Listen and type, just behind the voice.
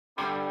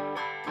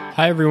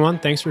Hi, everyone.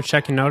 Thanks for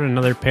checking out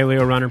another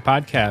Paleo Runner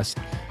podcast.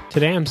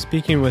 Today I'm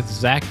speaking with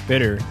Zach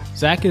Bitter.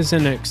 Zach is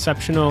an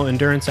exceptional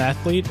endurance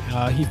athlete.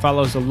 He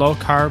follows a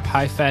low-carb,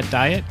 high-fat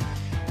diet.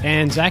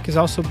 And Zach has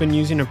also been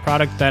using a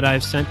product that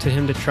I've sent to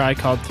him to try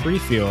called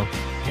 3Fuel.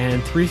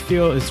 And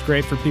 3Fuel is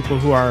great for people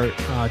who are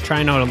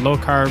trying out a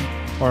low-carb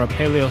or a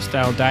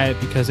paleo-style diet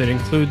because it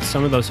includes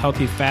some of those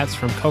healthy fats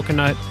from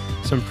coconut,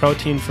 some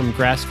protein from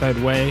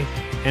grass-fed whey,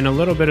 and a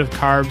little bit of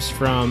carbs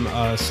from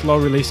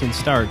slow-releasing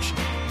starch.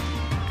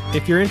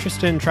 If you're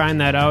interested in trying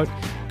that out,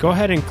 go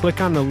ahead and click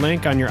on the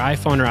link on your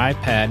iPhone or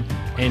iPad,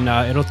 and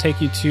it'll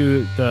take you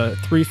to the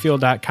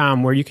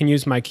 3fuel.com where you can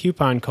use my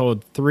coupon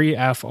code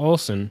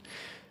 3FOlson.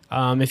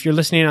 If you're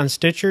listening on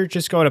Stitcher,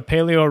 just go to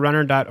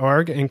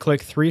paleorunner.org and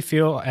click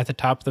 3Fuel at the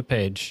top of the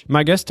page.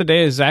 My guest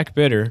today is Zach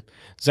Bitter.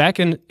 Zach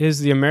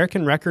is the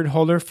American record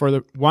holder for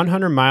the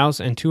 100 miles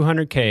and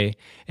 200K,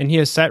 and he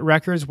has set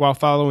records while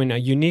following a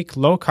unique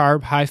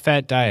low-carb,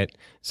 high-fat diet.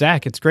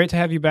 Zach, it's great to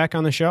have you back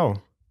on the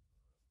show.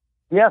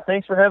 Yeah,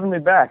 thanks for having me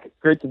back. It's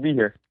great to be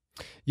here.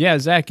 Yeah,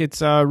 Zach, it's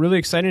really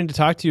exciting to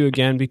talk to you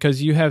again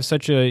because you have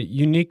such a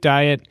unique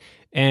diet,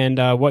 and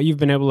what you've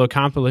been able to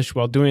accomplish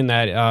while doing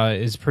that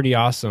is pretty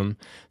awesome.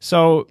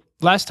 So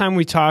last time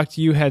we talked,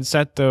 you had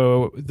set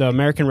the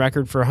American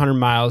record for 100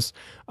 miles.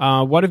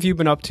 What have you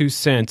been up to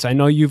since? I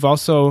know you've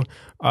also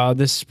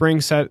this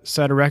spring set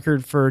a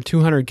record for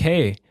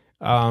 200K.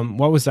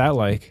 What was that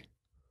like?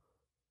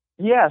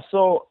 Yeah,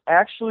 so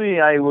actually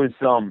I was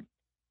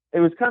it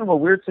was kind of a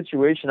weird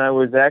situation. I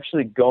was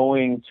actually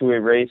going to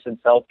a race in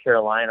South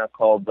Carolina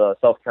called the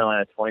South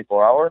Carolina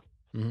 24 Hour.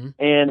 Mm-hmm.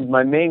 And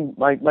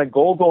my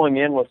goal going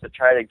in was to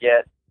try to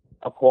get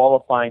a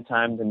qualifying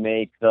time to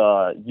make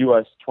the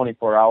U.S.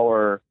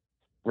 24-hour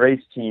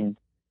race team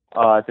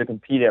to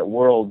compete at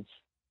Worlds.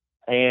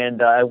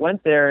 And I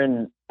went there,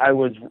 and I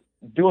was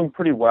doing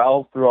pretty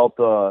well throughout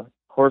the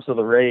course of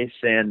the race,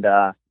 and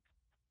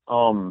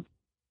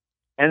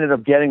ended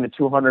up getting the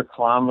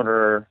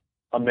 200-kilometer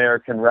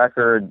American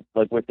record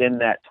like within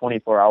that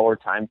 24-hour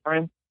time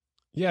frame.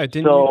 Yeah,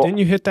 didn't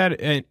you hit that?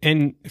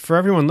 And for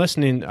everyone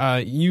listening,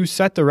 you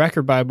set the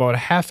record by about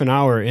half an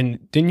hour,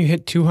 and didn't you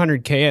hit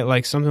 200K at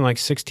like something like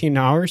 16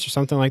 hours or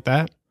something like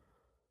that?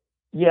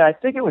 Yeah, I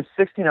think it was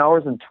 16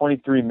 hours and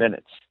 23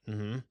 minutes.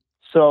 Mm-hmm.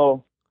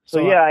 So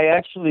yeah, I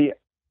actually.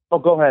 Oh,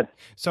 go ahead.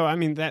 So I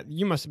mean, that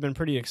you must have been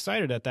pretty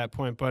excited at that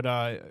point. But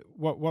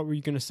what were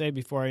you going to say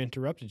before I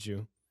interrupted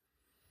you?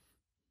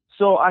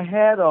 So I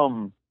had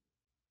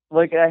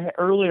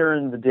earlier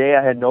in the day,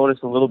 I had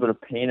noticed a little bit of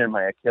pain in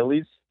my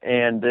Achilles,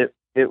 and it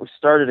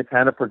started to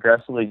kind of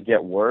progressively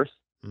get worse.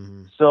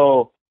 Mm-hmm.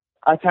 So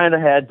I kind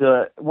of had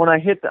to,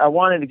 I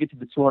wanted to get to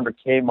the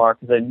 200K mark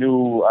because I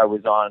knew I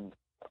was on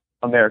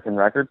American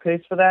record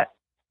pace for that.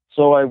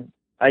 So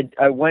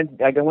I went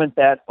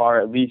that far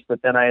at least,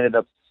 but then I ended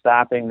up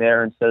stopping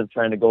there instead of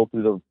trying to go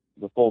through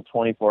the full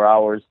 24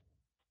 hours.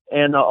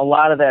 And a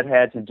lot of that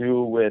had to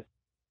do with,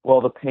 well,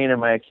 the pain in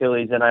my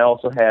Achilles, and I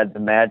also had the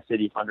Mad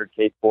City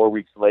 100K 4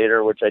 weeks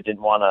later, which I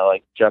didn't want to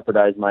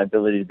jeopardize my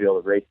ability to be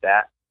able to race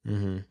that,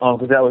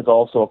 because that was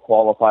also a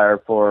qualifier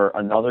for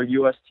another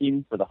U.S.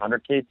 team for the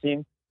 100K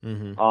team,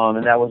 and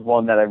that was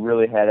one that I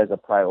really had as a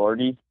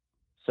priority.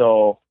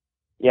 So,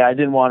 yeah, I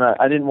didn't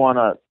want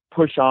to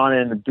push on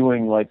into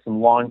doing some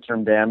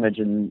long-term damage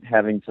and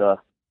having to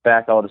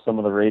back out of some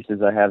of the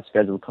races I have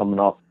scheduled coming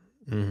up.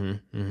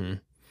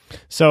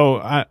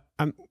 So,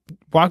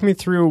 walk me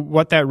through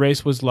what that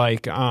race was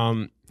like.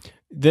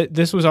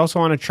 This was also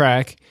on a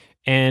track,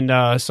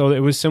 and so it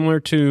was similar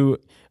to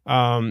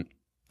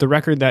the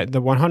record, that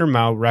the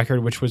 100-mile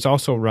record, which was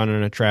also run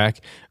on a track.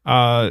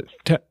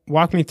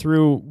 Walk me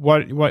through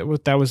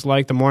what that was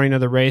like the morning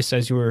of the race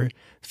as you were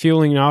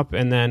fueling up,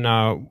 and then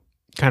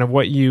kind of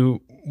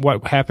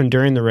what happened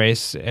during the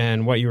race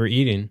and what you were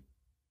eating.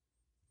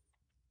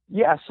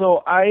 Yeah,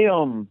 so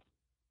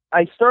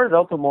I started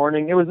out the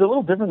morning. It was a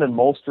little different than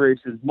most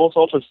races. Most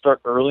ultras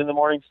start early in the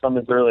morning, some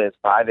as early as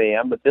 5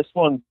 a.m., but this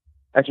one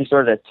actually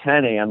started at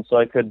 10 a.m., so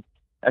I could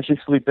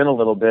actually sleep in a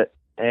little bit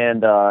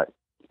and,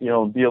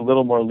 be a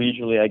little more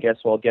leisurely, I guess,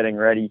 while getting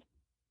ready.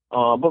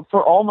 But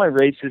for all my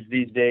races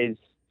these days,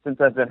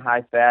 since I've been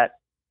high fat,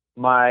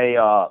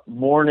 my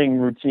morning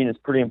routine is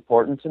pretty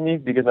important to me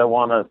because I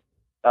want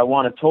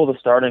to toe the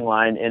starting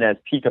line in as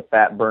peak of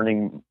fat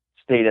burning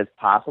state as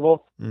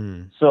possible.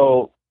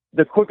 So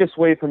the quickest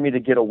way for me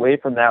to get away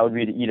from that would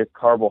be to eat a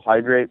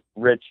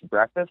carbohydrate-rich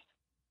breakfast.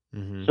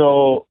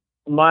 So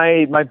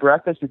my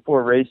breakfast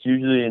before a race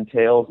usually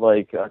entails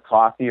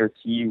coffee or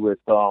tea with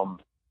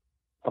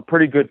a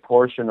pretty good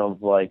portion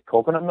of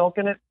coconut milk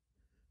in it.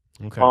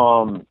 Okay.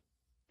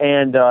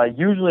 And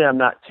usually I'm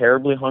not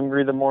terribly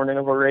hungry the morning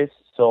of a race,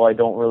 so I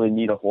don't really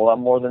need a whole lot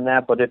more than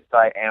that. But if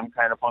I am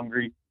kind of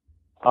hungry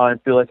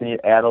and feel like I need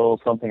to add a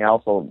little something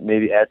else, I'll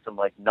maybe add some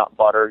nut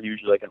butter,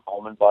 usually an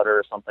almond butter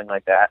or something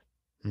like that.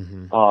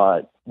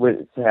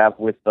 To have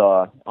with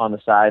on the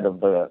side of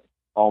the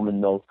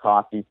almond milk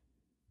coffee,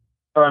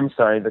 or I'm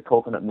sorry, the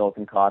coconut milk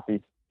and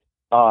coffee.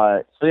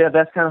 So yeah,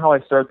 that's kind of how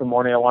I start the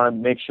morning. I want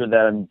to make sure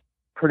that I'm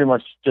pretty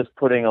much just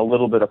putting a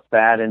little bit of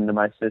fat into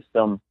my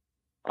system,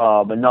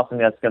 but nothing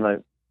that's going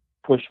to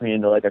push me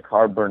into like a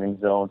carb burning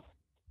zone.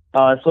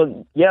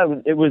 So yeah,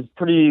 it was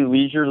pretty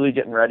leisurely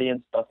getting ready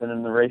and stuff. And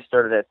then the race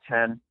started at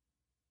 10.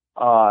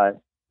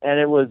 And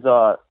it was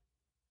the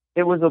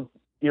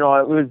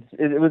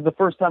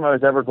first time I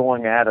was ever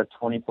going at a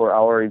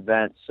 24-hour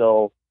event.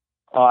 So,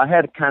 I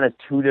had kind of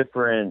two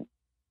different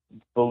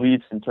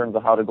beliefs in terms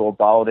of how to go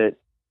about it.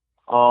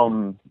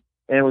 And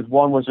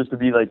one was just to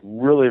be like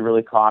really,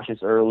 really cautious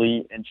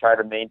early and try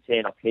to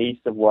maintain a pace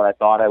of what I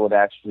thought I would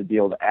actually be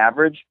able to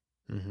average,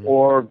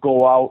 or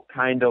go out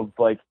kind of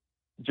like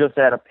just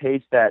at a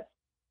pace that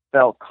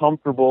felt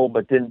comfortable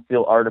but didn't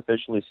feel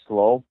artificially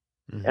slow.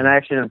 And I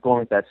actually ended up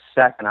going with that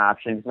second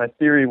option because my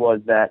theory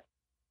was that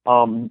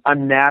I'm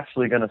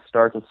naturally going to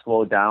start to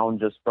slow down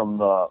just from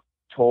the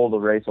toll the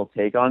race will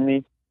take on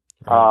me.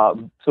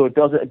 So it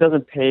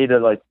doesn't pay to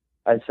like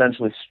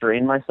essentially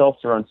strain myself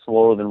to run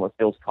slower than what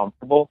feels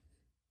comfortable.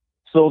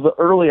 So the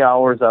early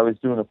hours I was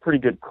doing a pretty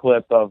good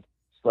clip of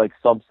like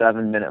sub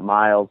 7-minute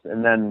miles,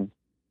 and then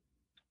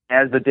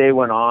as the day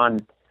went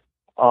on,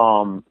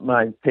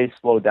 my pace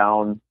slowed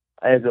down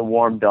as it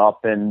warmed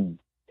up and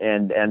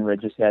I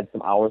just had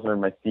some hours under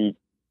my feet.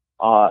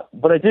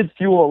 But I did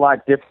fuel a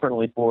lot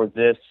differently for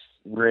this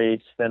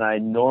race than I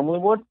normally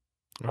would,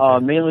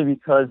 mainly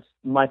because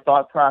my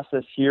thought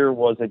process here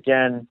was,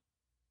 again,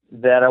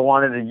 that I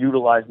wanted to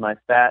utilize my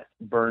fat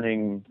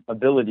burning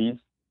abilities.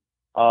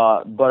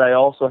 But I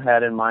also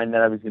had in mind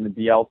that I was going to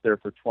be out there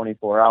for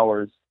 24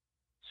 hours.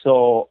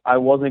 So I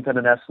wasn't going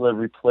to necessarily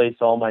replace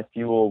all my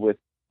fuel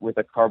with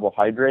a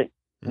carbohydrate.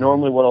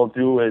 Normally what I'll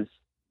do is,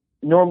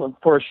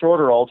 for a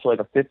shorter ultra, like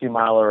a 50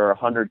 miler or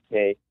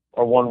 100K,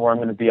 or one where I'm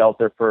going to be out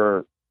there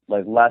for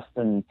like less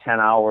than 10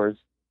 hours,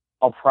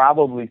 I'll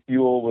probably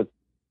fuel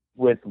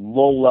with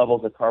low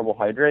levels of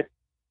carbohydrate.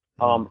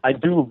 I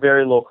do a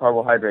very low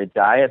carbohydrate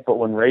diet, but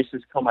when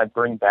races come, I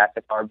bring back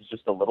the carbs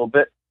just a little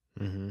bit.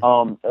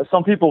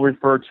 Some people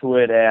refer to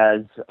it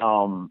as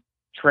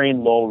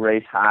train low,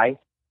 race high,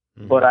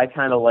 but I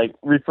kind of like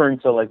referring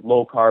to like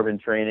low carb in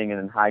training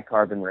and then high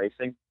carb in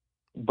racing.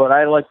 But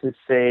I like to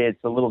say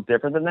it's a little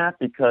different than that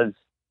because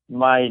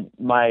my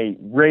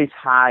race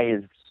high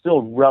is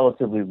still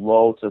relatively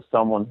low to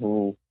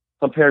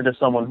compared to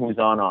someone who's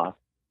on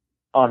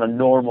a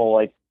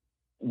normal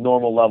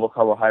level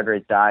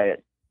carbohydrate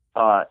diet.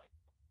 But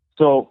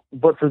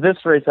for this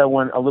race, I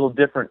went a little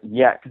different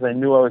yet because I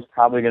knew I was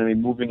probably going to be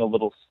moving a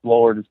little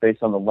slower just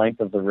based on the length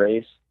of the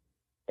race.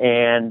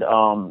 And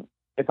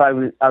if I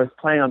was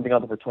planning on being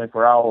out there for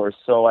 24 hours,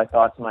 so I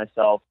thought to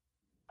myself,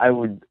 I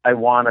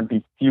want to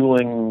be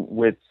fueling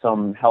with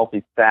some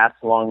healthy fats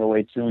along the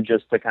way too,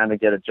 just to kind of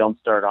get a jump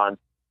start on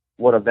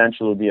what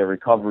eventually will be a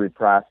recovery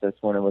process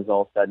when it was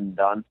all said and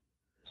done.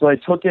 So I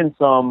took in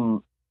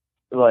some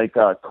like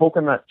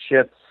coconut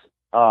chips,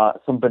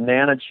 some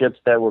banana chips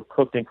that were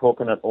cooked in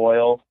coconut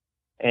oil,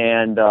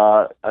 and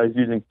I was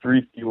using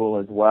 3Fuel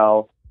as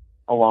well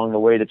along the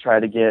way to try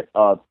to get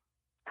a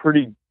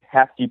pretty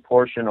hefty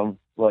portion of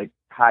like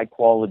high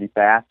quality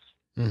fats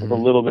with a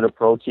little bit of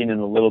protein and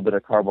a little bit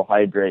of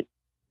carbohydrate.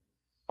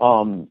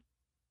 So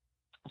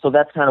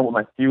that's kind of what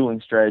my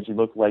fueling strategy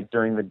looked like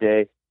during the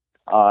day.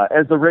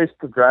 As the race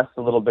progressed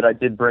a little bit, I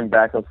did bring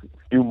back a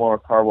few more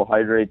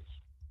carbohydrates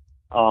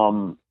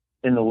in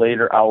the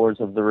later hours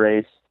of the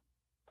race.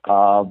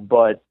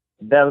 But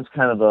that was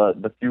kind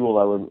of the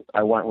fuel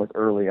I went with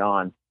early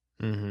on.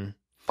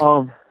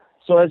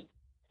 So as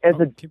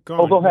keep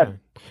going. Oh, go ahead.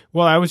 Yeah.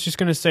 Well, I was just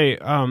going to say,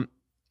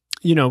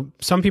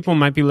 some people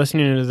might be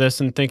listening to this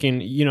and thinking,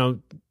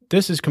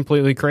 this is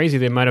completely crazy.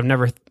 They might have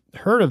never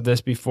heard of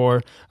this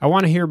before. I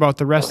want to hear about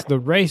the rest of the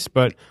race,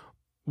 but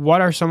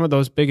what are some of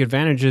those big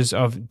advantages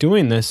of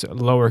doing this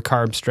lower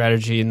carb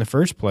strategy in the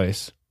first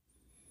place?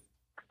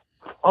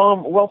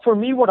 Well, for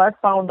me, what I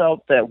found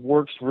out that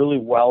works really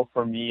well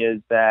for me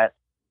is that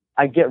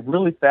I get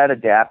really fat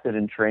adapted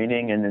in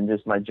training and in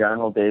just my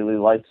general daily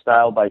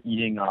lifestyle by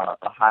eating a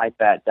high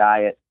fat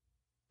diet.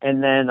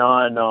 And then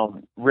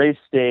on race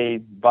day,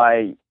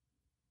 by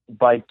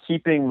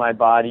keeping my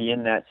body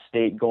in that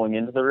state going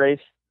into the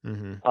race,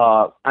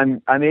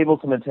 I'm able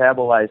to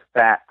metabolize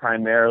fat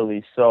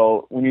primarily.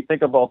 So when you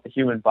think about the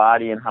human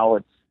body and how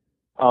it's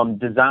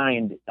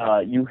designed,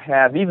 you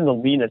have, even the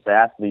leanest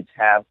athletes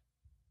have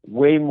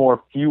way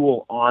more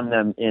fuel on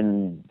them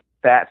in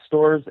fat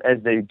stores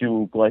as they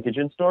do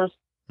glycogen stores.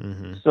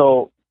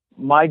 So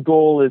my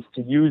goal is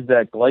to use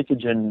that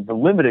glycogen, the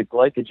limited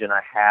glycogen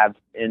I have,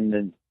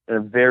 in a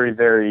very,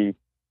 very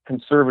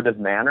conservative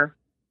manner,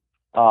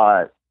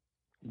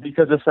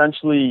 because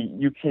essentially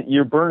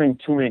you're burning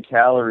too many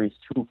calories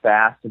too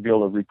fast to be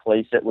able to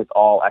replace it with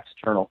all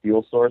external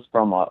fuel source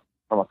from a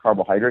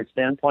carbohydrate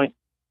standpoint.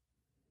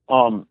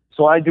 So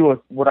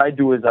what I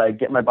do is I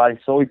get my body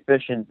so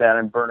efficient that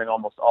I'm burning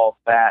almost all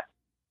fat,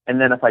 and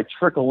then if I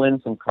trickle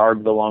in some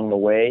carbs along the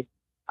way,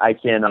 I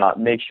can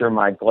make sure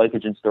my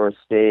glycogen stores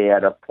stay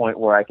at a point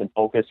where I can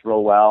focus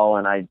real well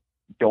and I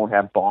don't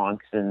have bonks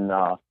and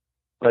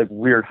like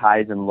weird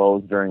highs and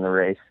lows during the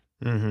race.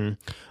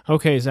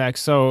 Okay, Zach.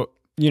 So,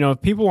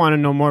 if people want to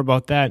know more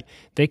about that,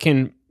 they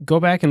can go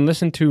back and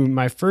listen to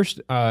my first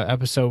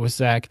episode with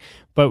Zach.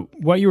 But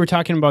what you were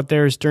talking about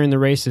there is during the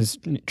race is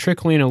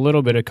trickling a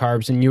little bit of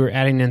carbs, and you were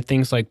adding in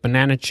things like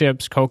banana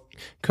chips,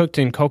 cooked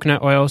in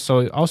coconut oil,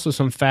 so also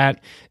some fat,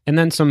 and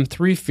then some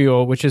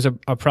 3Fuel, which is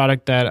a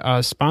product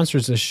that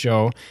sponsors this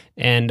show.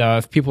 And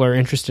if people are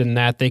interested in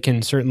that, they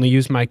can certainly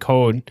use my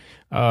code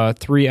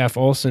 3F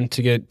Olson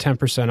to get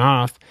 10%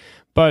 off.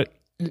 But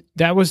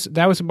that was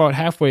about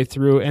halfway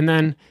through, and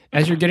then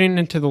as you're getting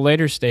into the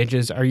later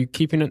stages, are you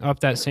keeping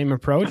up that same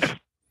approach?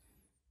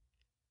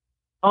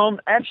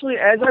 Actually,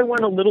 as I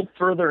went a little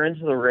further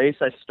into the race,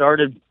 I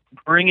started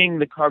bringing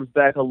the carbs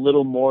back a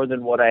little more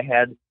than what I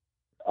had.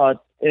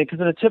 Because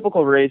in a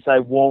typical race, I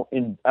won't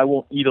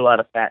eat a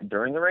lot of fat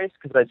during the race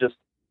because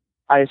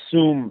I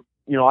assume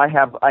I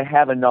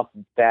have enough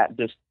fat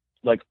just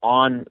like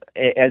on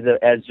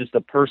as just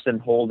a person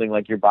holding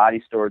like your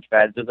body storage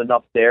fat. There's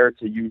enough there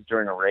to use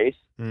during a race.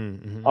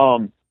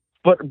 Mm-hmm.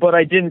 But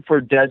I didn't for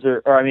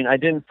I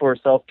didn't for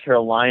South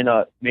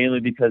Carolina mainly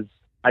because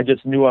I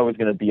just knew I was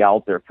going to be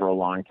out there for a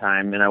long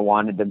time, and I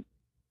wanted to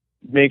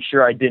make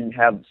sure I didn't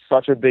have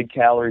such a big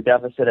calorie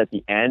deficit at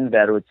the end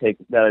that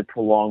would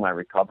prolong my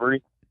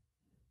recovery.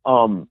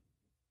 So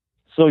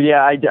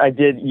yeah, I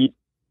did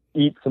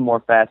eat some more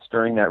fats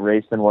during that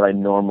race than what I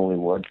normally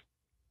would.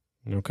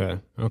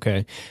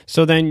 Okay.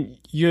 So then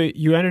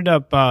you ended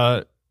up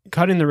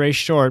cutting the race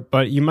short,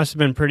 but you must have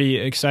been pretty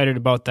excited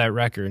about that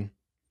record.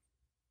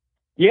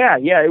 Yeah,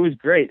 it was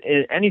great.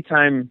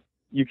 Anytime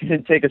you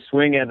can take a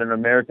swing at an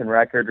American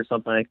record or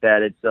something like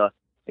that,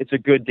 it's a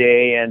good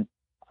day. And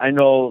I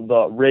know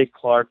the Ray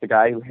Clark, the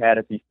guy who had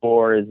it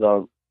before, was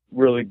a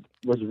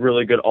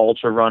really good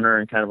ultra runner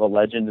and kind of a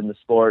legend in the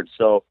sport.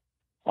 So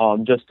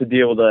just to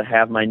be able to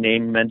have my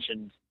name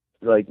mentioned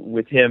like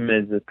with him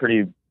is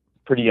pretty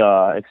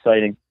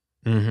exciting.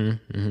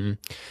 Mm-hmm.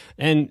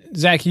 And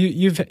Zach,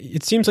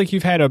 it seems like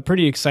you've had a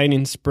pretty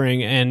exciting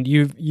spring, and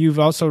you've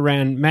also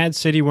ran Mad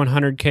City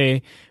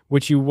 100K,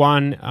 which you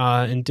won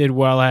and did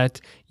well at.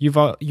 You've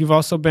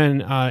also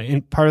been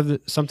in part of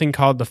something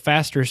called the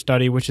Faster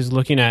Study, which is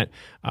looking at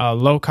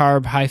low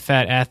carb, high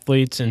fat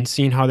athletes and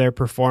seeing how they're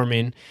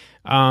performing.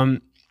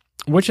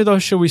 Which of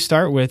those should we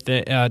start with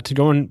to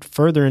go in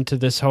further into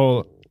this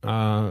whole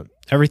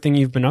everything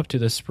you've been up to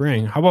this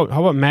spring? How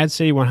about Mad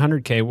City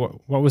 100K?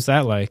 What was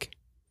that like?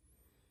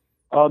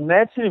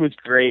 Mad City was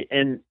great,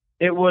 and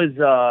it was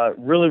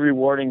really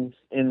rewarding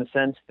in the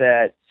sense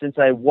that since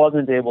I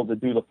wasn't able to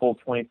do the full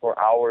 24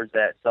 hours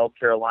at South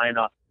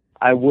Carolina,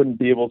 I wouldn't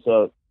be able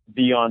to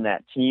be on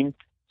that team.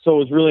 So it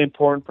was really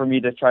important for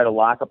me to try to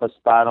lock up a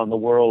spot on the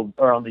world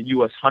or on the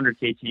U.S.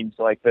 100K team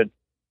so I could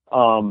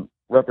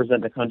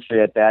represent the country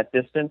at that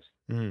distance.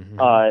 Mm-hmm.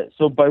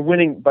 So by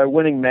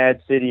winning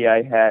Mad City,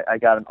 I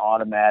got an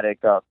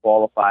automatic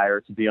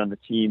qualifier to be on the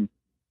team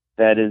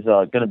that is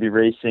going to be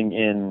racing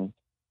in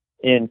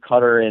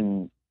Qatar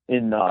in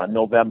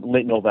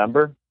late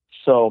November.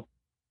 So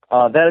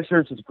that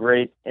experience was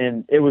great,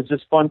 and it was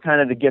just fun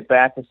kind of to get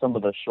back to some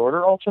of the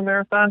shorter ultra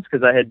marathons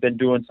because I had been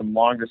doing some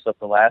longer stuff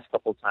the last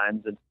couple of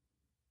times. And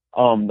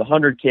the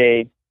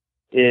 100K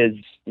is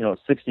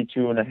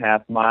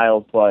 62.5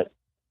 miles, but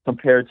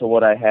compared to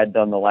what I had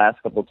done the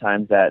last couple of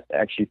times, that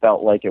actually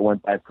felt like it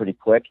went by pretty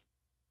quick.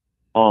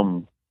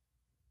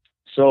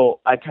 So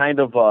I kind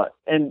of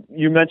and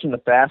you mentioned the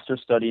Faster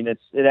Study, and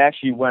it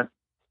actually went.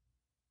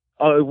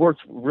 It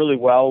worked really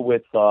well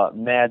with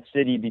Mad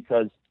City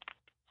because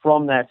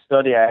from that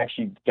study, I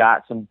actually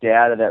got some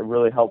data that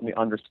really helped me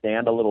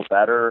understand a little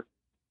better,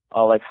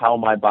 like how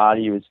my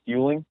body was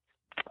fueling.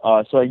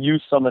 So I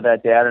used some of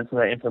that data and some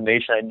of that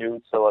information I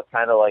knew to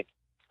kind of like,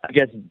 I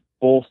guess,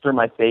 bolster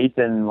my faith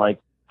in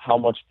like how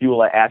much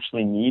fuel I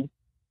actually need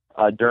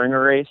during a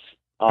race.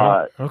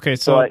 Okay,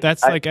 so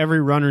that's like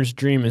every runner's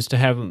dream is to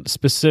have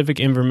specific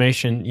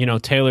information,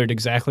 tailored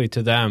exactly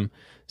to them.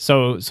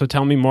 So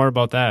tell me more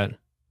about that.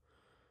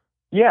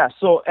 Yeah,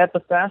 so at the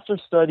Faster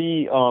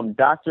Study,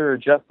 Dr.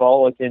 Jeff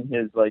Bullock and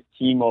his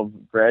team of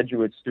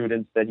graduate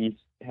students that he's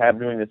have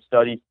doing this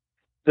study,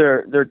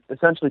 they're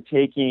essentially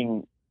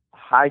taking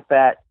high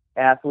fat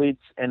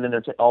athletes and then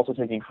they're also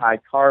taking high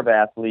carb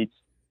athletes,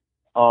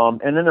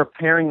 and then they're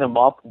pairing them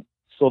up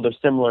so they're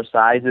similar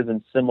sizes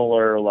and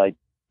similar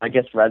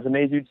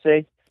resumes you'd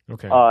say.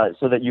 Okay.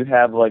 So that you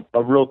have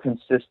a real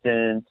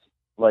consistent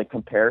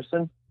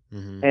comparison,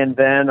 mm-hmm. And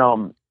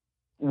then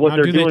what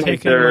they're doing they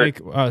take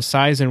in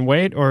size and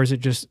weight, or is it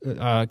just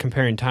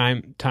comparing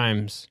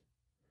times?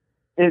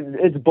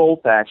 It's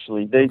both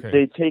actually.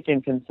 They take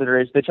in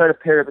consideration. They try to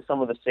pair it with some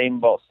of the same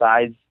about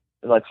size,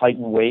 like height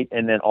and weight,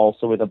 and then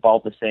also with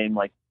about the same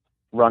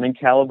running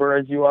caliber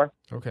as you are.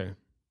 Okay.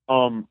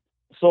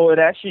 So it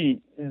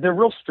actually they're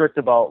real strict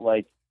about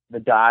the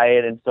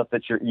diet and stuff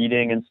that you're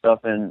eating and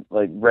stuff, and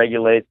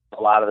regulate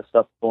a lot of the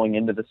stuff going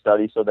into the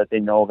study so that they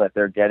know that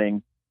they're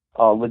getting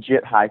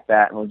legit high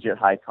fat and legit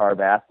high carb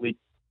athletes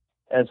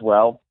as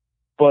well.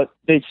 But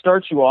they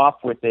start you off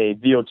with a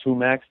VO2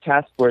 max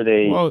test where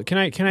they. Well, can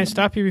I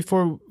stop you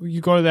before you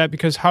go to that?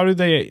 Because how do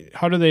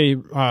they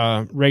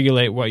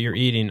regulate what you're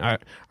eating? Are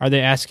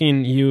they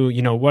asking you,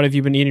 what have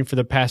you been eating for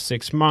the past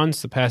 6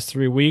 months, the past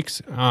 3 weeks?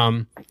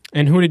 And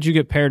who did you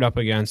get paired up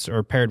against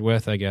or paired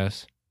with, I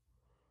guess?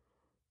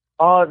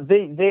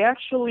 They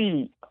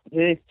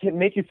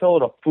make you fill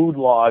out a food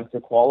log to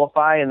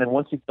qualify, and then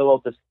once you fill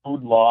out this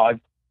food log,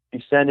 you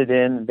send it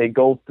in. They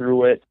go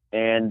through it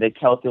and they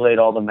calculate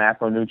all the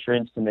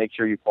macronutrients to make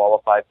sure you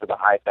qualify for the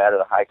high fat or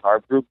the high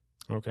carb group.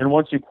 Okay. And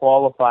once you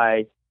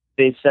qualify,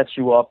 they set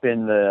you up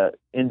into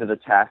the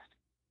test.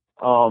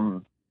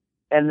 And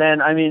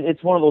then, I mean,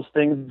 it's one of those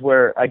things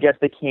where I guess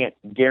they can't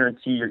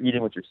guarantee you're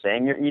eating what you're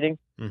saying you're eating,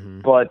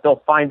 but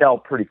they'll find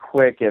out pretty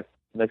quick if,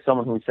 like,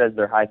 someone who says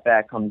they're high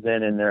fat comes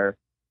in and their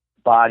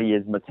body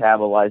is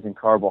metabolizing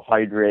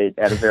carbohydrate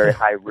at a very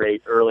high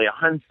rate early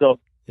on. So,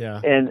 yeah,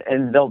 and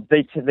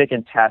they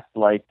can test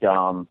like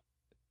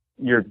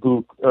your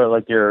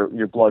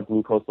blood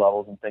glucose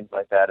levels and things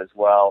like that as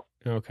well.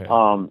 Okay.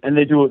 And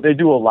they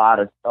do a lot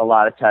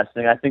of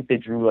testing. I think they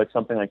drew like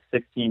something like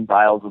 16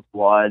 vials of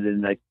blood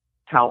and like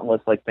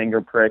countless like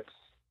finger pricks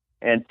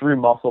and 3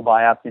 muscle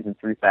biopsies and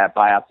 3 fat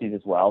biopsies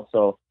as well.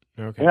 So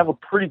okay. you have a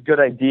pretty good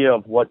idea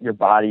of what your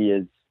body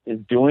is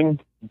doing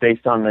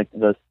based on like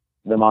the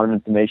amount of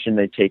information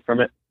they take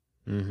from it.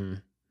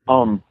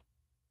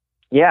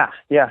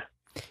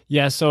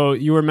 Yeah, so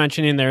you were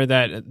mentioning there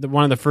that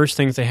one of the first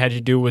things they had you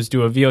do was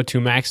do a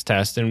VO2 max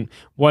test, and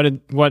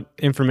what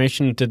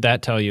information did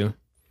that tell you?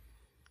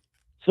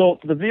 So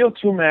the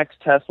VO2 max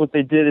test, what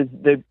they did is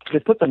they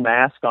put the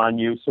mask on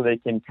you so they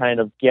can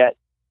kind of get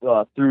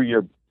through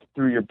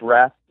your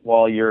breath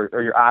or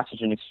your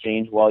oxygen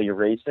exchange while you're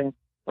racing,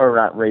 or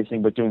not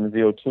racing, but doing the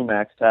VO2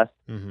 max test.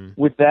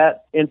 With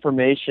that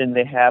information,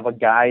 they have a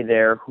guy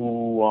there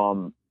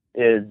who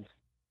is,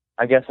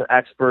 I guess, an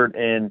expert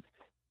in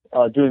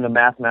doing the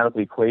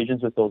mathematical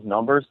equations with those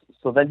numbers.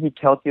 So then he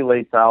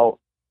calculates out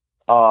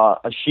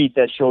a sheet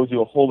that shows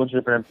you a whole bunch of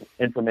different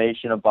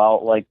information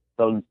about like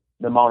the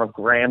amount of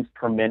grams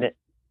per minute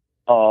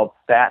of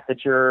fat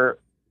that you're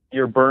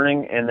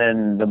burning, and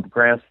then the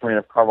grams per minute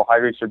of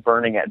carbohydrates you're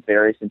burning at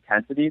various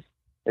intensities.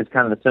 Is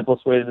kind of the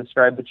simplest way to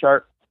describe the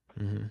chart.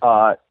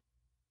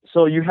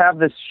 So you have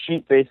this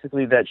sheet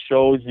basically that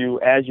shows you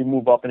as you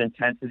move up in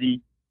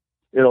intensity,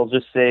 it'll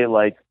just say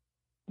like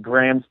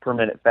grams per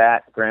minute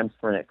fat, grams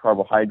per minute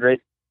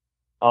carbohydrate.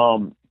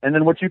 And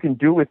then what you can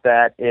do with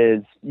that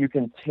is you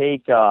can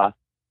take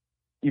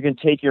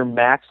your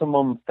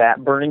maximum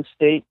fat burning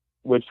state,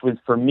 which was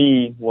for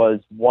me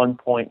was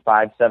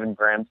 1.57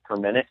 grams per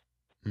minute.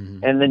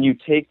 And then you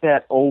take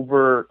that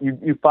over,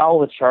 you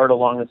follow the chart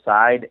along the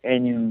side,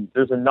 and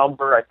there's a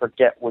number, I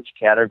forget which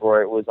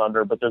category it was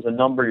under, but there's a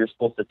number you're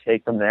supposed to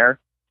take from there.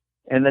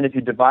 And then if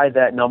you divide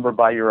that number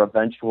by your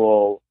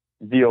eventual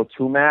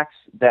VO2 max,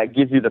 that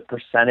gives you the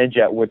percentage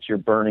at which you're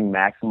burning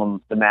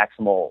the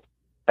maximal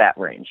fat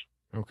range.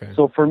 Okay.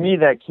 So for me,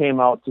 that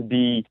came out to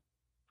be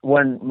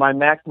when my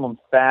maximum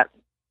fat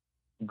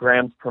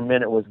grams per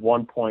minute was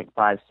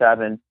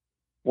 1.57.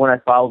 When I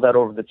followed that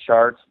over the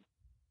chart,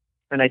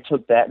 and I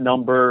took that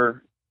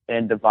number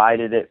and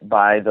divided it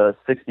by the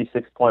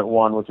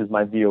 66.1, which is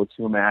my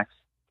VO2 max,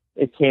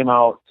 it came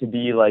out to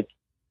be like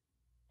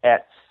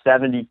at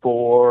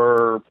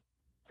 74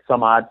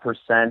 some odd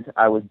percent,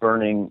 I was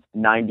burning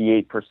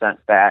 98%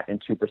 fat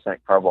and 2%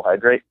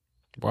 carbohydrate.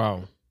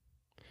 Wow.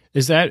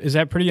 Is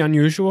that pretty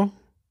unusual?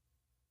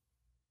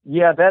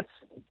 Yeah, that's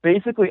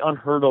basically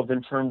unheard of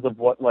in terms of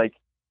what like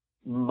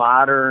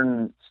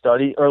modern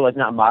study, or like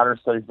not modern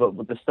studies, but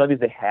what the studies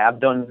they have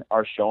done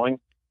are showing.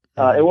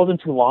 It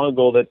wasn't too long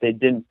ago that they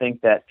didn't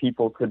think that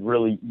people could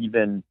really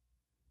even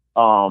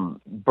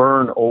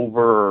burn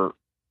over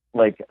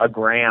like a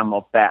gram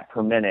of fat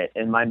per minute.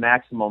 And my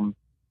maximum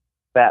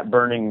fat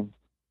burning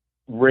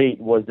rate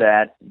was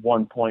at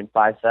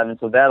 1.57.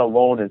 So that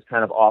alone is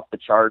kind of off the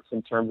charts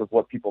in terms of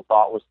what people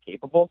thought was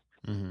capable.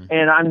 And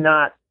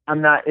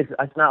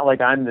it's not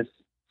like I'm this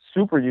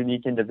super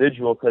unique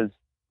individual, because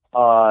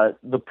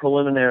the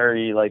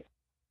preliminary like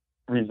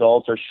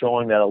results are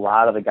showing that a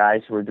lot of the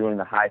guys who are doing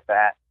the high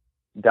fat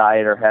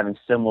diet are having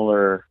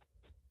similar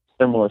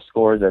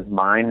scores as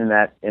mine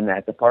in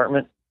that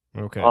department.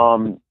 Okay.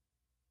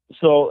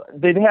 So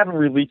they haven't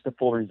released the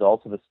full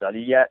results of the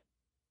study yet,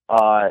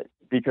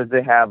 because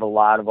they have a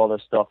lot of other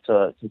stuff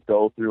to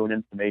go through and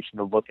information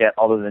to look at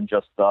other than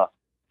just the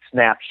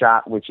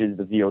snapshot, which is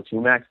the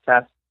VO2 max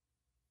test.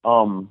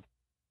 And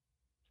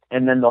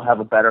then they'll have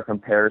a better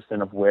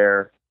comparison of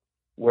where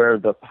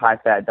the high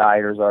fat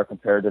dieters are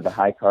compared to the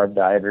high carb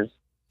dieters.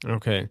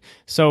 Okay.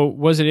 So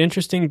was it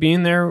interesting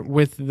being there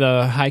with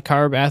the high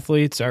carb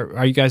athletes?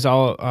 Are you guys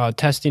all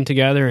testing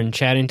together and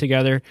chatting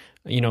together,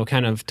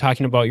 kind of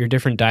talking about your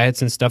different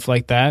diets and stuff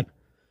like that?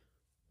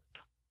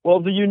 Well,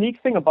 the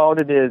unique thing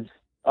about it is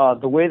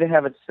the way they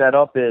have it set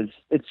up is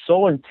it's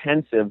so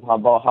intensive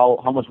about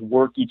how much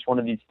work each one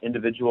of these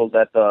individuals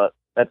at the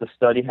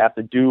study have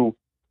to do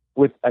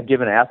with a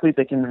given athlete.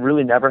 They can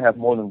really never have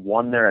more than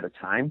one there at a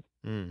time.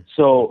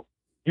 So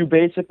you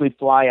basically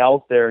fly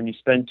out there and you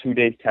spend 2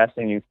 days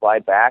testing and you fly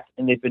back.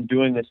 And they've been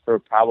doing this for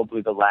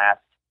probably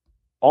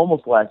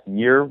almost last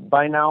year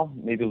by now,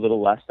 maybe a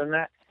little less than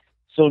that.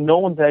 So no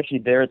one's actually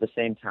there at the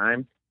same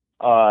time.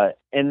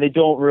 And they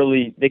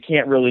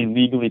can't really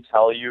legally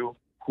tell you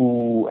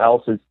who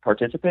else is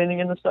participating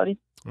in the study.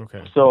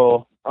 Okay.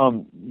 So,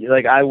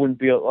 I wouldn't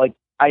be like,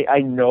 I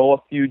know a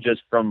few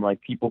just from like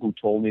people who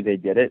told me they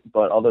did it,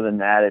 but other than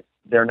that,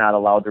 they're not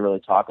allowed to really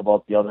talk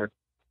about the other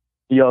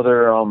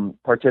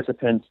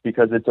participants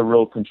because it's a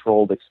real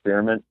controlled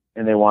experiment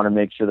and they want to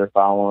make sure they're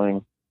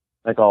following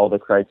like all the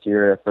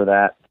criteria for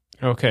that.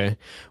 Okay.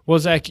 Well,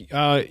 Zach,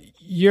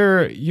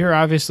 you're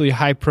obviously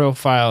high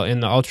profile in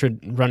the ultra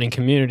running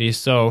community.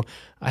 So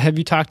have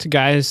you talked to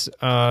guys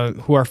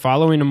who are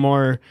following a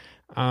more,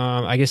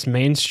 I guess,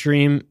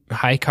 mainstream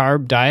high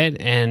carb diet?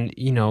 And,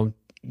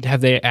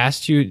 have they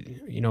asked you,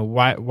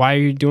 why are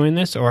you doing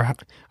this? Or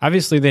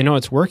obviously they know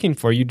it's working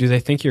for you. Do they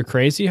think you're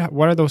crazy?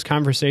 What are those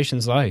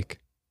conversations like?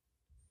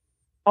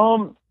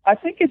 I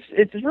think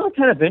it's really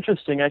kind of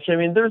interesting, actually. I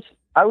mean,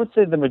 I would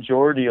say the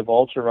majority of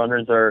ultra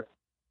runners are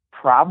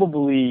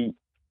probably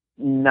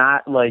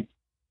not like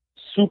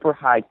super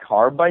high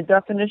carb by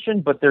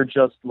definition, but they're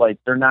just like,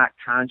 they're not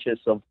conscious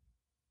of,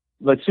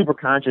 like, super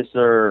conscious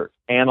or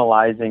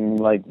analyzing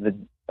like the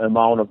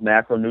amount of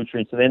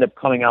macronutrients. So they end up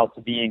coming out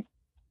to being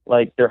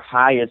like their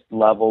highest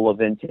level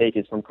of intake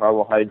is from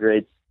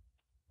carbohydrates.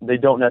 They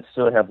don't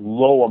necessarily have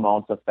low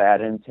amounts of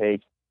fat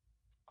intake.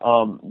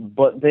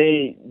 But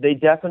they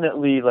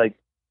definitely like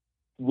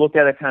look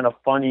at it kind of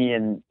funny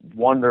and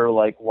wonder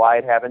like why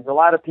it happens. A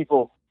lot of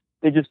people,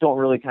 they just don't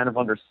really kind of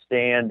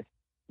understand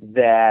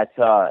that,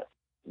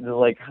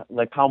 like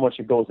how much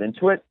it goes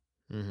into it.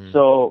 Mm-hmm.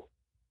 So,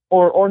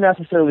 or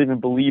necessarily even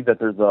believe that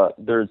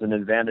there's an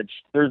advantage.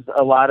 There's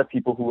a lot of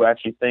people who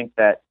actually think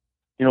that,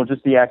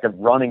 just the act of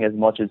running as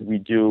much as we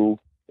do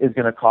is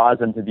going to cause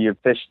them to be as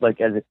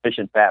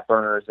efficient fat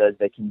burners as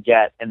they can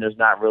get. And there's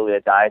not really a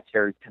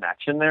dietary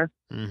connection there.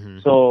 Mm-hmm.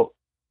 So,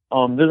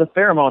 there's a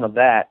fair amount of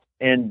that.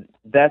 And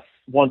that's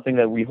one thing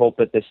that we hope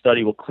that this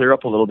study will clear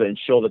up a little bit and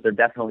show that there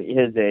definitely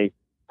is a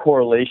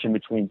correlation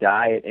between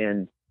diet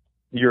and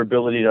your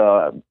ability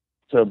to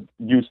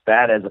use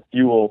fat as a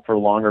fuel for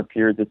longer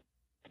periods of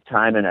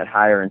time and at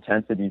higher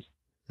intensities.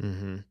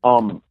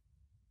 Mm-hmm.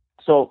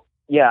 So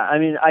yeah, I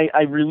mean,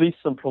 I released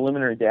some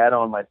preliminary data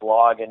on my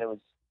blog, and it was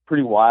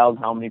pretty wild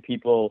how many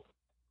people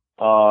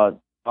are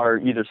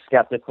either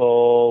skeptical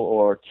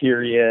or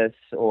curious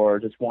or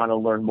just want to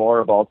learn more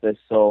about this.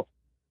 So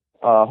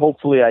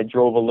hopefully I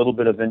drove a little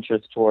bit of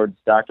interest towards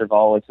Dr.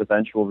 Volek's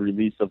eventual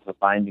release of the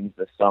findings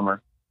this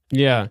summer.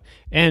 Yeah.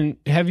 And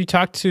have you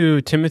talked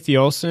to Timothy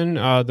Olson,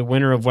 the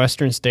winner of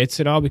Western States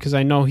at all? Because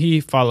I know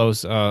he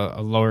follows a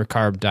lower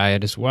carb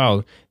diet as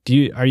well. Do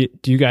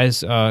you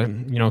guys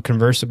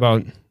converse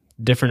about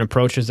different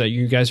approaches that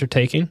you guys are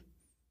taking?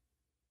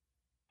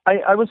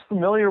 I was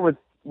familiar with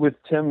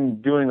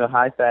Tim doing the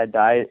high fat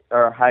diet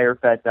or higher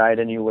fat diet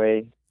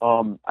anyway.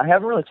 I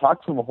haven't really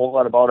talked to him a whole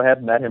lot about it. I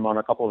have met him on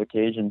a couple of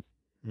occasions.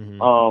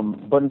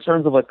 Mm-hmm. But in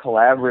terms of like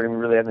collaborating, we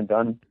really haven't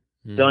done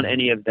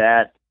any of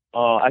that.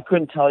 I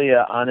couldn't tell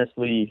you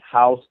honestly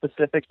how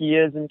specific he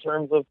is in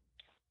terms of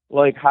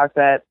like high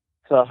fat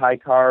to high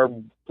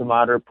carb to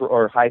moderate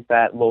or high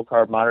fat, low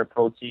carb, moderate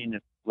protein,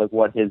 like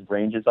what his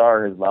ranges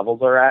are, his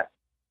levels are at.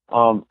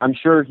 I'm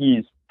sure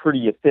he's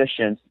pretty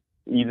efficient,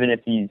 even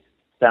if he's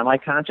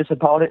semi-conscious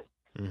about it.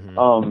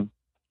 Mm-hmm.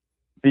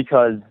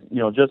 Because,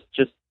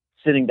 just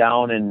sitting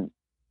down and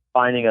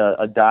finding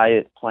a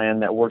diet plan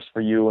that works for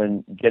you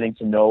and getting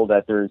to know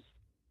that there's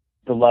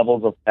the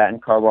levels of fat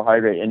and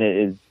carbohydrate in it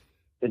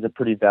is a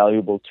pretty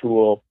valuable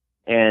tool.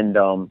 And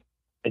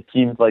it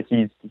seems like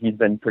he's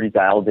been pretty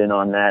dialed in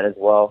on that as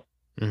well.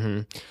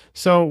 Mm-hmm.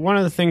 So one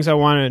of the things I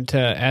wanted to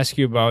ask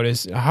you about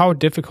is how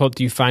difficult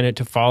do you find it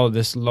to follow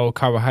this low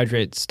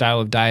carbohydrate style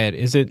of diet?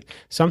 Is it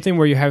something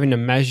where you're having to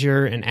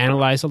measure and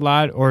analyze a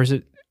lot, or is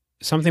it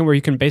something where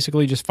you can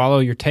basically just follow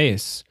your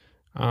tastes?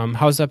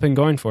 How's that been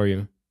going for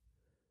you?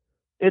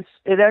 It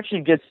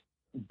actually gets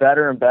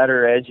better and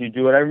better as you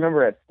do it. I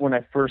remember when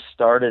I first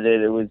started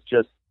it was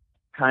just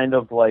kind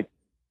of like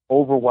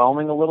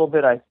overwhelming a little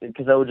bit.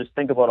 Because I would just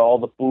think about all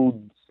the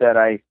foods that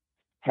I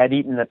had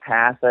eaten in the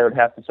past I would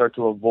have to start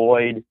to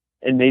avoid,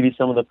 and maybe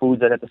some of the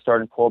foods I'd have to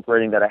start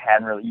incorporating that I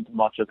hadn't really eaten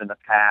much of in the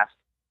past.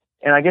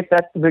 And I guess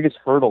that's the biggest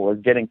hurdle,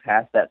 is getting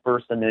past that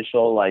first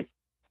initial,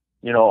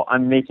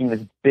 I'm making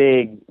this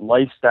big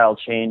lifestyle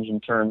change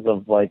in terms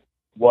of like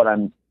what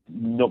I'm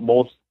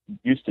most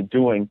used to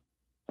doing.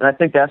 And I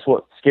think that's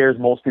what scares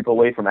most people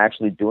away from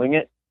actually doing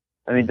it.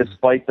 I mean,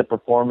 despite the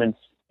performance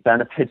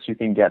benefits you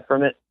can get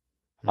from it.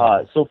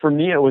 So for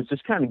me, it was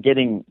just kind of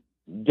getting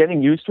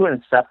used to it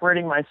and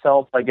separating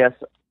myself, I guess,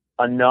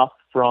 enough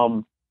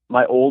from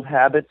my old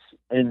habits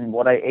and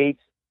what I ate,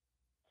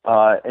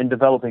 and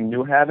developing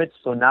new habits.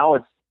 So now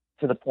it's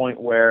to the point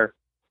where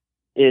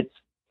it's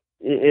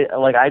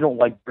like I don't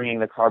like bringing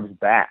the carbs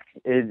back.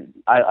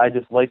 I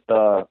just like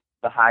the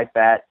high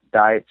fat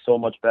diet so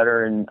much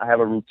better, and I have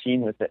a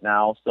routine with it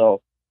now.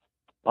 So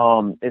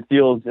It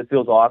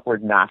feels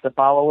awkward not to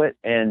follow it.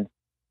 And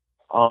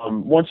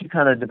once you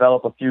kind of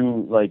develop a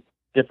few like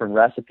different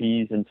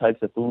recipes and types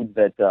of foods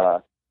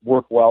that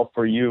work well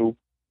for you,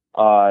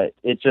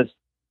 it's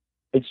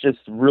just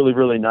really,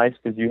 really nice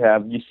because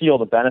you see all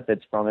the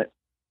benefits from it.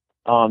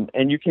 And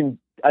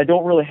I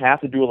don't really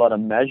have to do a lot of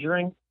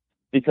measuring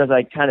because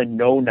I kind of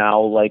know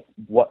now like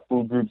what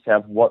food groups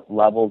have what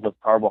levels of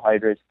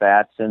carbohydrates,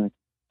 fats, and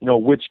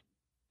which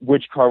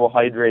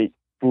carbohydrate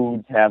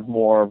foods have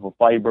more of a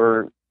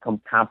fiber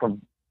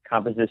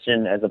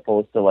composition as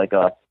opposed to like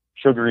a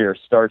sugary or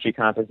starchy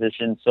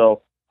composition.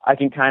 So I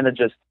can kind of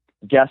just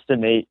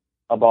guesstimate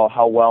about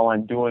how well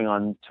I'm doing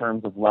on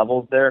terms of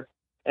levels there.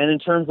 And in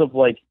terms of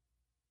like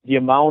the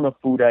amount of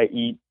food I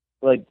eat,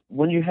 like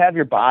when you have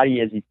your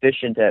body as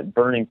efficient at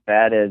burning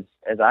fat as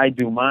I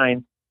do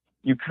mine,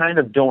 you kind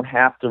of don't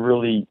have to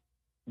really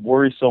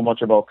worry so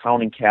much about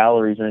counting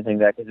calories or anything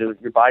like that because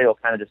your body will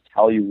kind of just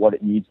tell you what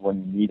it needs when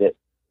you need it.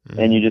 Mm-hmm.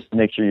 And you just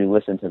make sure you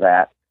listen to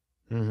that.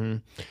 Mm-hmm.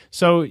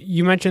 So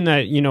you mentioned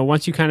that,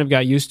 once you kind of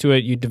got used to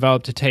it, you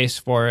developed a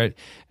taste for it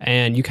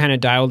and you kind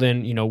of dialed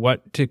in,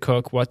 what to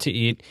cook, what to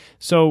eat.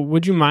 So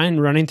would you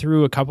mind running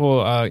through a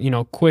couple,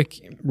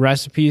 quick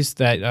recipes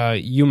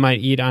that you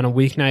might eat on a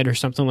weeknight or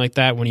something like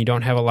that when you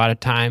don't have a lot of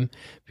time?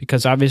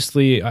 Because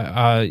obviously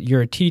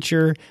you're a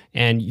teacher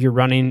and you're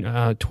running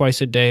twice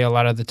a day a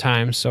lot of the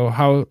time. So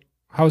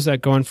how's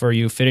that going for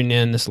you fitting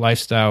in this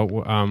lifestyle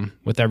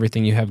with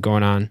everything you have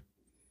going on?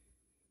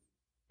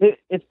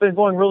 It's been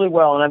going really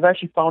well, and I've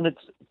actually found it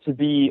to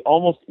be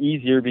almost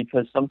easier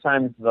because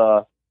sometimes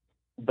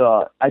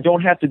I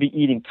don't have to be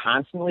eating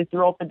constantly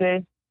throughout the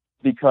day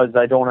because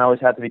I don't always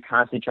have to be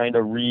constantly trying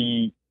to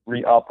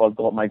re-up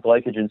my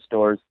glycogen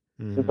stores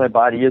since my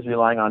body is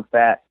relying on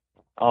fat.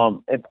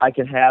 If I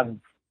can have,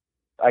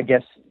 I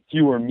guess,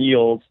 fewer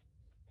meals,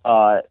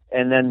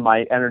 and then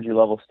my energy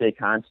levels stay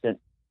constant.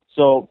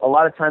 So a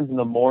lot of times in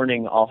the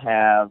morning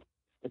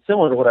it's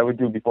similar to what I would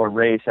do before a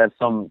race, have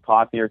some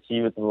coffee or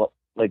tea with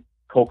like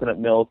coconut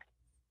milk.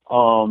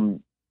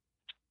 And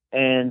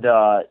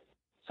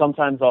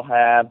sometimes I'll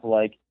have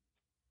like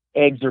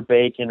eggs or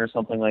bacon or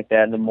something like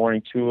that in the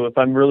morning too. If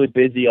I'm really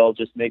busy, I'll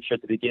just make sure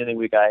at the beginning of the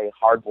week I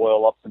hard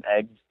boil up some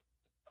eggs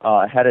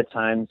ahead of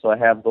time so I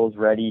have those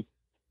ready.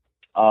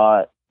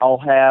 I'll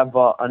have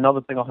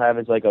another thing I'll have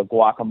is like a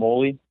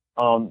guacamole,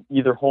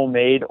 either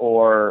homemade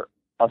or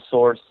a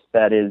source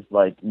that is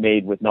like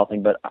made with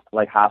nothing but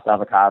like Hass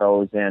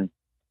avocados and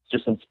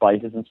just some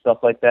spices and stuff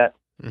like that.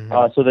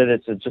 Mm-hmm. So that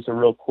it's just a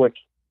real quick,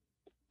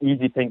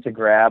 easy thing to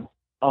grab.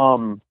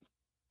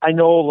 I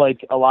know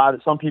like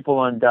some people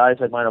on diets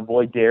like mine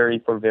avoid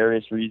dairy for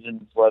various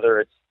reasons, whether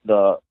it's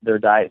their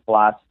diet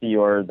philosophy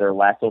or they're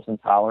lactose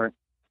intolerant.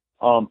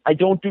 I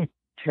don't do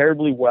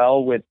terribly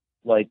well with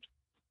like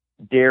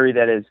dairy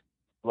that is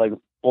like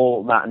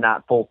full,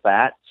 not full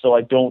fat. So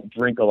I don't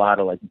drink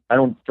I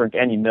don't drink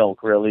any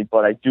milk really,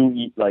 but I do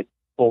eat like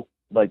full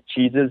like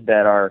cheeses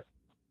that are,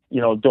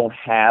 don't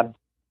have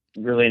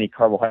really any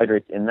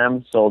carbohydrates in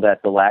them so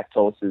that the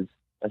lactose is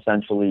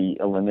essentially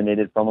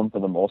eliminated from them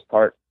for the most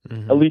part,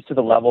 at least to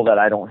the level that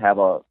I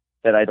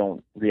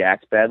don't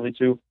react badly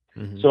to.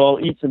 Mm-hmm. So I'll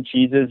eat some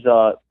cheeses,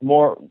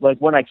 more like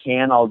when I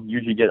can, I'll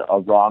usually get a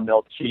raw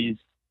milk cheese,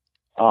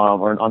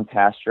 or an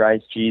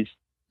unpasteurized cheese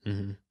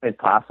if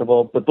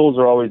possible. But those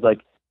are always like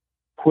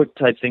quick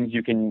type things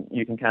you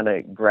can kind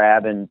of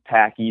grab and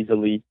pack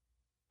easily.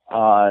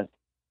 I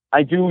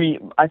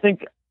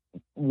think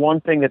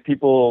one thing that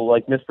people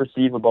like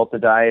misperceive about the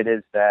diet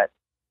is that,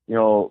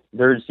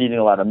 they're just eating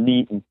a lot of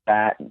meat and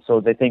fat. And so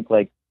they think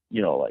like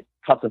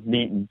cuts of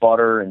meat and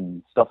butter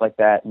and stuff like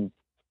that. And,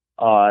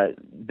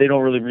 they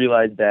don't really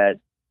realize that,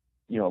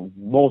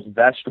 most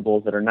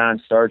vegetables that are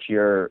non-starchy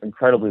are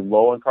incredibly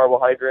low in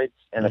carbohydrates,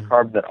 and the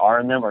carbs that are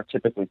in them are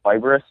typically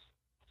fibrous.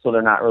 So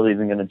they're not really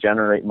even going to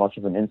generate much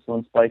of an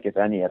insulin spike, if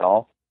any at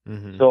all.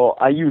 Mm-hmm. So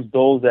I use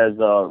those as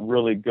a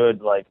really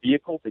good like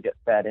vehicle to get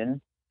fat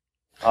in.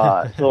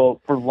 So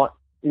for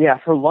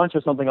lunch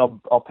or something,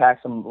 I'll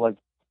pack some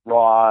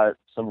raw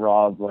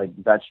like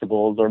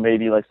vegetables or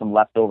maybe like some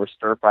leftover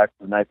stir fry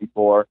from the night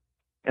before.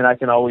 And I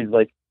can always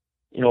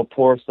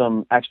pour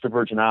some extra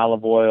virgin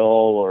olive oil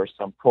or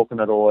some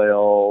coconut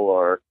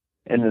oil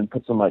and then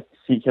put some like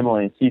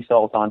Himalayan sea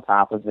salt on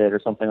top of it or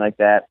something like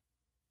that.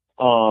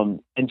 And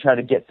try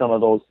to get some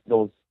of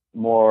those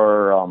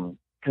more,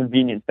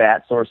 convenient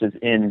fat sources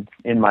in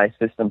my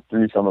system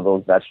through some of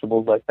those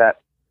vegetables like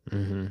that.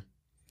 Mm-hmm.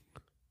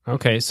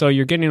 Okay, so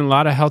you're getting a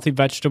lot of healthy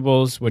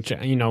vegetables, which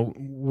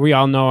we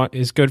all know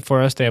is good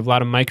for us. They have a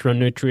lot of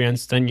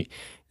micronutrients. Then it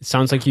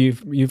sounds like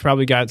you've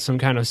probably got some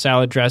kind of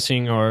salad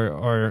dressing,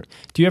 or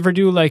do you ever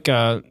do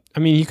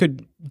you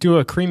could do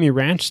a creamy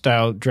ranch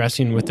style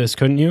dressing with this,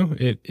 couldn't you?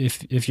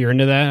 If you're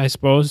into that, I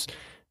suppose.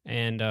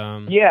 And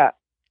yeah,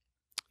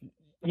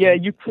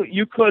 you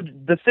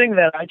could. The thing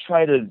that I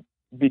try to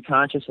be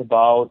conscious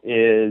about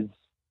is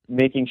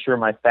making sure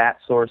my fat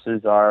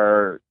sources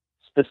are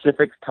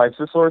specific types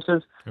of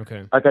sources.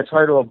 Okay. Like I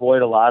try to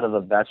avoid a lot of the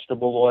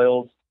vegetable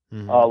oils,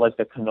 like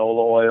the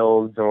canola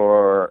oils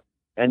or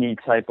any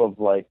type of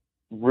like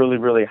really,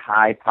 really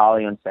high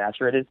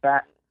polyunsaturated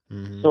fat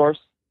source.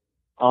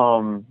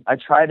 I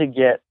try to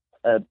get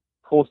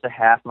close to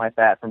half my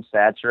fat from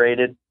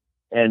saturated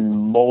and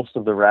most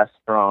of the rest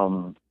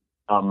from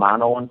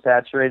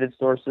monounsaturated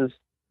sources.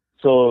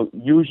 So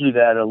usually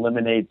that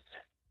eliminates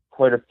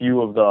quite a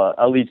few of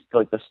at least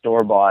like the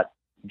store-bought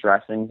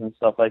dressings and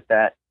stuff like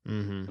that.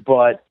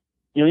 But,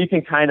 you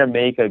can kind of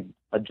make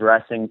a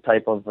dressing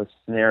type of a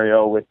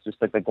scenario with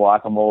just like the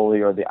guacamole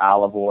or the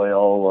olive oil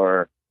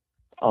or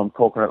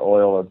coconut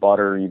oil or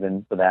butter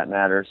even for that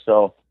matter.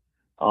 So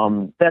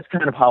that's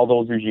kind of how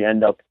those usually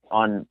end up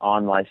on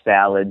like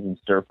salads and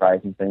stir fries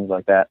and things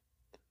like that.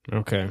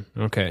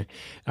 Okay.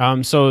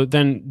 So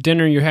then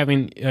dinner you're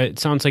having, it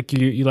sounds like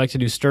you like to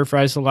do stir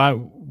fries a lot.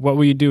 What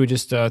will you do?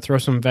 Just throw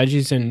some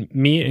veggies and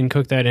meat and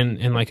cook that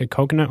in like a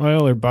coconut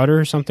oil or butter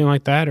or something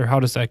like that? Or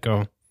how does that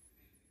go?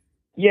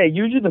 Yeah,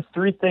 usually the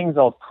three things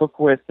I'll cook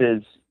with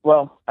is,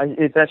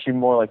 it's actually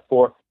more like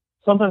four.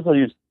 Sometimes I'll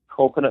use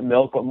coconut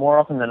milk, but more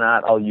often than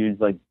not, I'll use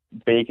like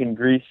bacon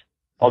grease.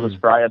 I'll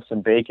just fry up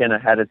some bacon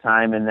ahead of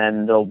time, and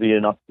then there'll be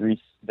enough grease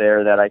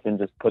there that I can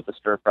just put the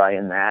stir fry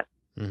in that.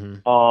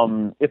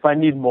 If I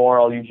need more,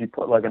 I'll usually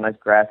put like a nice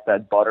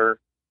grass-fed butter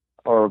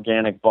or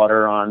organic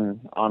butter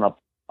on a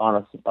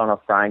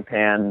frying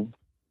pan,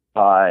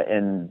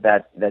 and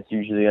that's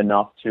usually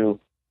enough too.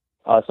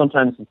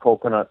 Sometimes some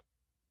coconut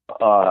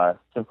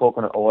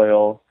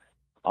oil.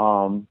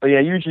 But yeah,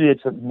 usually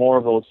it's more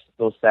of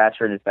those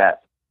saturated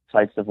fat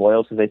types of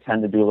oils because they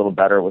tend to do a little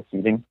better with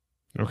heating.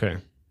 Okay.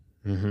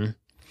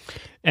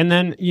 And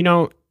then,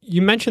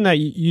 you mentioned that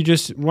you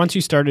just, once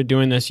you started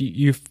doing this,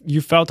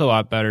 you felt a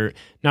lot better.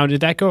 Now,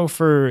 did that go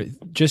for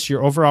just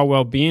your overall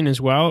well-being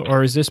as well,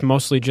 or is this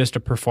mostly just a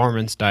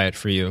performance diet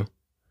for you?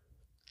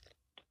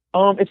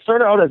 It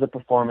started out as a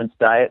performance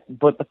diet,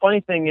 but the funny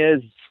thing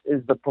is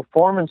the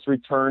performance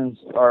returns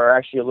are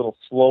actually a little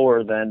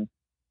slower than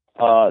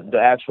the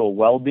actual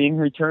well-being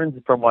returns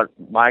from what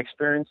my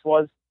experience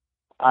was.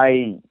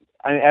 I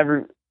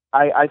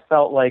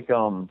felt like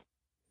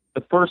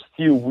the first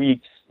few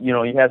weeks, you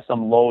have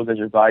some lows as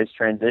your body's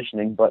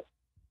transitioning, but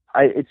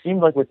it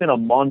seemed like within a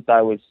month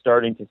I was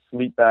starting to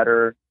sleep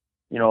better,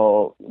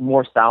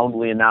 more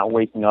soundly and not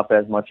waking up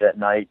as much at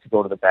night to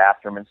go to the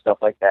bathroom and stuff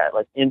like that.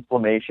 Like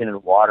inflammation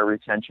and water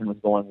retention was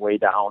going way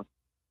down.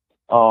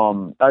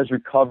 I was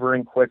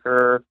recovering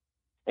quicker.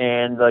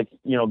 And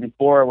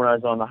before when I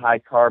was on the high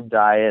carb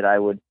diet, I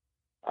would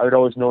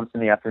always notice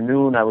in the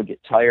afternoon I would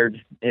get tired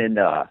and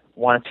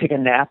want to take a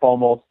nap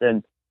almost.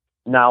 And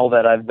now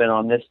that I've been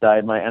on this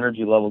diet, my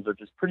energy levels are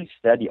just pretty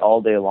steady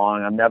all day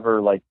long. I'm never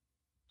like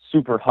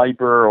super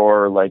hyper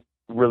or like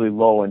really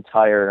low and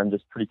tired. I'm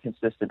just pretty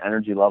consistent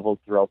energy levels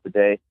throughout the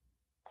day.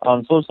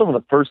 So some of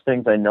the first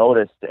things I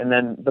noticed, and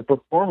then the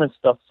performance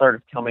stuff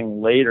started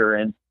coming later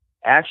and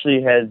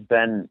actually has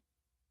been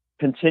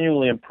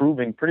continually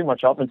improving pretty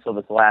much up until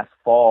this last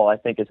fall. I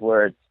think is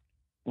where it's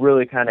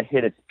really kind of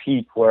hit its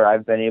peak, where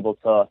I've been able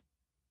to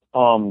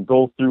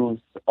go through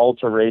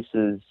ultra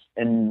races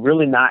and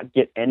really not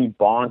get any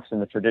bonks in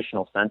the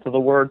traditional sense of the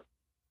word.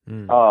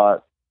 I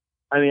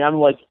mean, I'm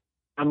like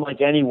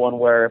anyone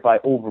where if I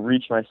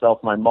overreach myself,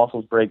 my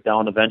muscles break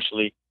down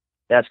eventually.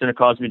 That's going to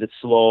cause me to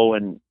slow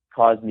and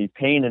cause me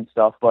pain and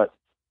stuff. But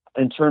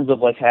in terms of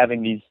like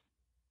having these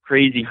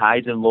crazy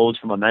highs and lows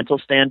from a mental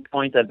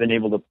standpoint, I've been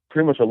able to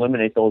pretty much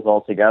eliminate those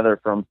altogether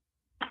from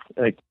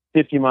like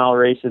 50-mile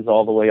races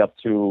all the way up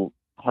to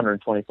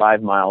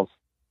 125 miles.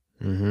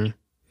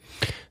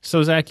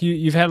 So Zach,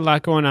 you've had a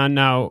lot going on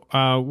now.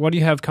 What do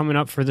you have coming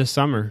up for this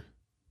summer?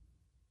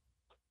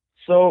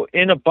 So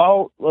in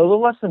about a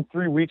little less than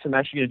 3 weeks, I'm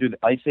actually going to do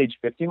the Ice Age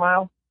 50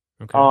 mile.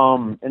 Okay.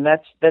 And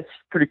that's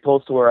pretty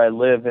close to where I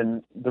live.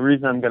 And the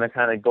reason I'm going to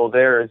kind of go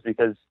there is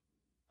because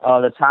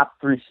the top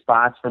 3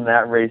 spots from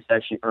that race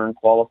actually earn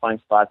qualifying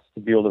spots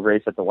to be able to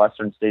race at the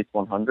Western States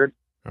 100.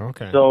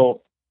 Okay.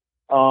 So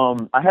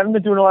I haven't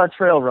been doing a lot of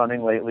trail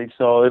running lately,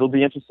 so it'll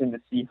be interesting to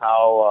see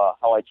how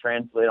I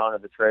translate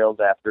onto the trails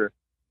after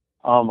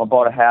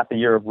about a half a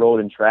year of road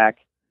and track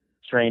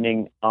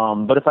training.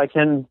 But if I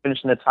can finish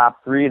in the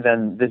top 3,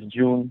 then this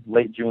June,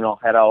 late June, I'll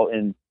head out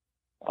and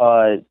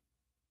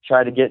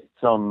try to get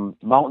some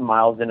mountain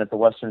miles in at the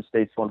Western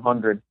States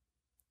 100.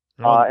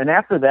 And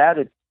after that,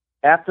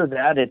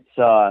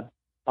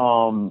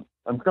 I'm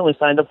currently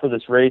signed up for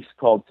this race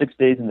called 6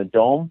 Days in the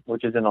Dome,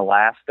 which is in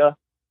Alaska.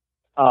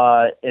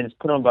 And it's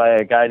put on by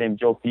a guy named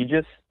Joe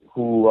Fegis,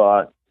 who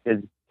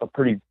is a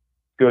pretty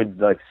good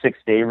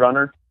 6-day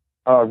runner,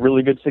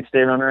 really good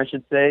 6-day runner, I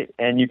should say.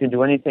 And you can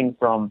do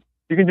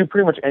you can do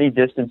pretty much any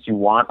distance you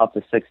want up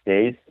to 6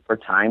 days, or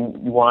time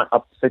you want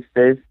up to 6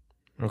 days.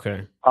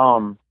 Okay.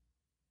 And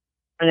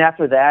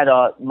after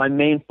that, my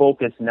main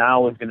focus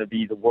now is going to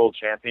be the World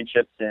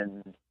Championships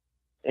in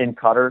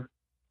Qatar,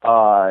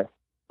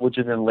 which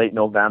is in late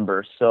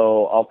November.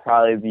 So I'll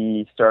probably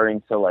be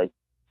starting to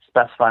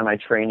specify my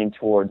training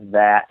towards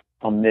that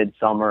come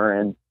midsummer,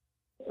 and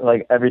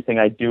everything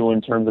I do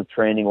in terms of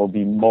training will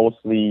be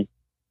mostly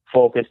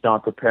focused on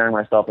preparing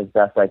myself as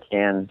best I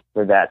can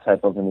for that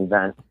type of an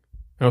event.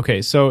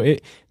 Okay, so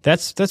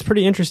that's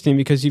pretty interesting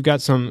because you've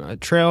got some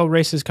trail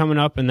races coming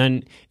up, and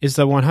then is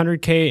the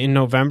 100K in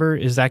November,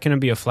 is that going to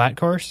be a flat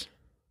course?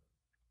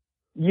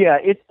 Yeah,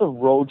 it's the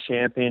road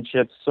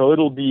championship, so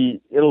it'll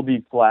be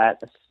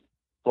flat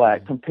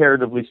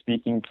comparatively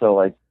speaking to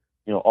like,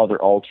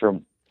 other ultra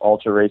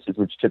races,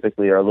 which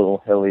typically are a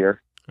little hillier.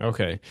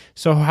 Okay.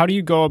 So how do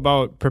you go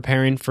about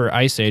preparing for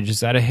Ice Age? Is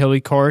that a hilly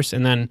course?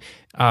 And then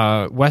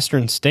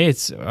Western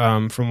States,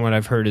 from what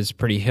I've heard, is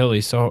pretty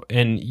hilly. So,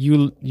 and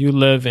you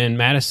live in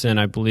Madison,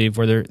 I believe,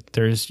 where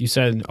there's, you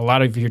said a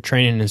lot of your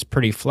training is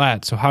pretty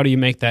flat. So how do you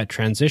make that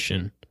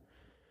transition?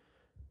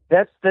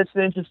 That's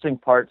the interesting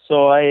part.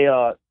 So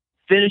I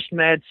finished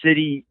Mad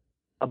City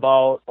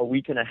about a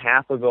week and a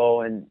half ago,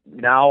 and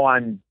now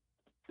I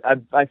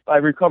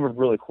recovered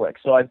really quick.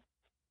 So I've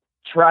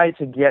tried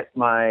to get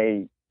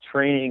my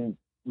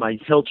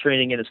hill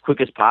training in as quick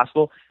as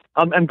possible.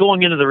 I'm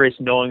going into the race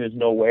knowing there's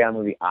no way I'm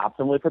going to be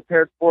optimally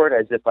prepared for it,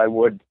 as if I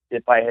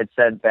had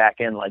said back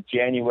in like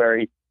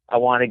January, I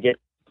want to get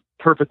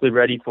perfectly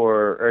ready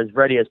or as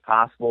ready as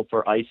possible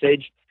for Ice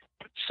Age.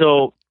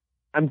 So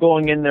I'm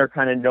going in there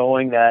kind of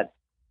knowing that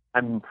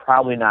I'm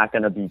probably not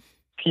going to be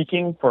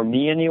peaking, for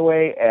me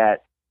anyway,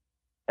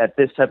 at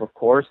this type of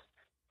course.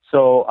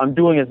 So I'm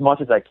doing as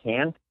much as I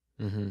can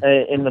in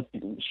the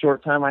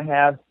short time I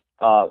have.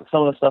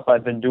 Some of the stuff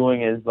I've been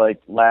doing is like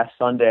last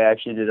Sunday, I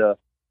actually did a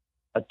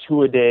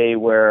 2-a-day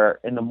where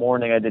in the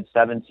morning I did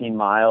 17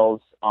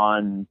 miles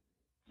on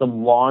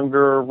some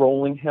longer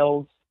rolling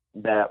hills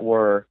that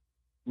were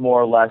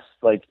more or less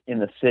like in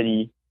the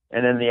city.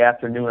 And in the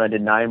afternoon, I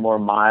did 9 more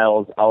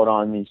miles out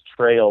on these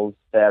trails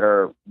that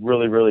are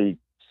really, really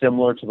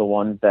similar to the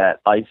ones that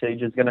Ice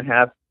Age is going to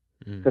have.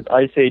 Because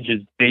Ice Age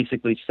is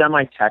basically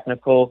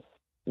semi-technical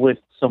with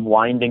some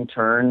winding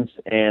turns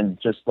and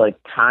just like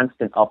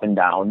constant up and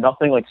down.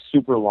 Nothing like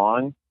super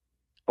long,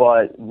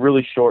 but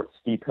really short,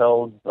 steep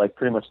hills, like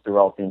pretty much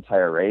throughout the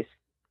entire race.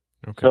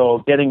 Okay.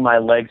 So getting my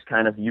legs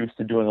kind of used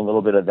to doing a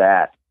little bit of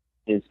that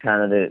is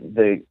kind of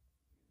the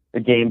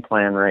game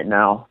plan right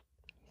now.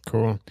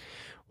 Cool.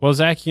 Well,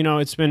 Zach,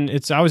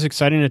 it's always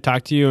exciting to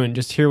talk to you and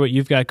just hear what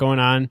you've got going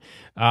on.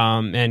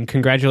 And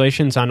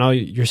congratulations on all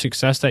your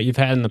success that you've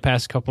had in the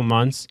past couple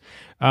months.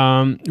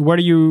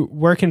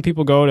 Where can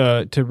people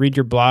go to read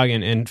your blog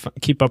and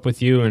keep up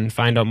with you and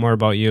find out more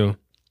about you?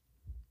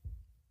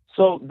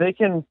 So they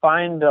can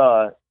find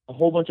a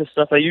whole bunch of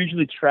stuff. I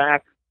usually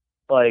track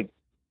like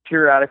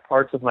periodic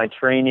parts of my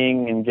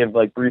training and give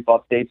like brief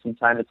updates from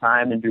time to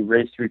time and do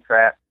race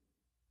recaps,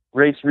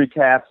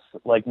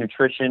 like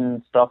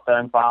nutrition stuff that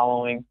I'm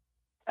following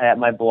at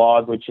my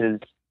blog, which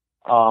is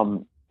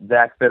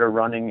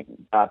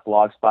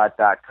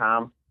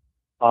zachbitterrunning.blogspot.com.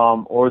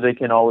 Or they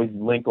can always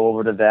link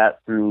over to that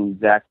through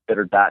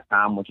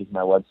zachbitter.com, which is my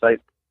website.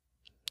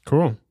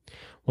 Cool.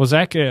 Well,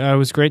 Zach, it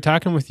was great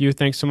talking with you.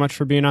 Thanks so much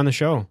for being on the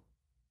show.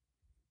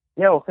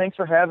 Yeah, well, thanks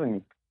for having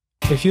me.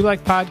 If you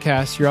like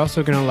podcasts, you're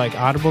also going to like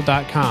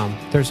Audible.com.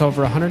 There's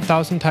over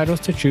 100,000 titles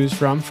to choose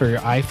from for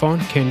your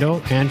iPhone,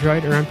 Kindle,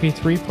 Android, or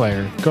MP3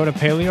 player. Go to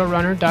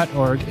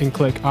paleorunner.org and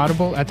click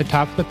Audible at the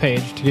top of the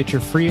page to get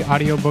your free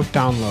audiobook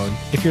download.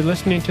 If you're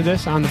listening to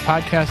this on the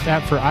podcast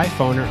app for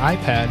iPhone or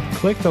iPad,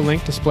 click the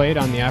link displayed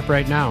on the app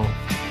right now.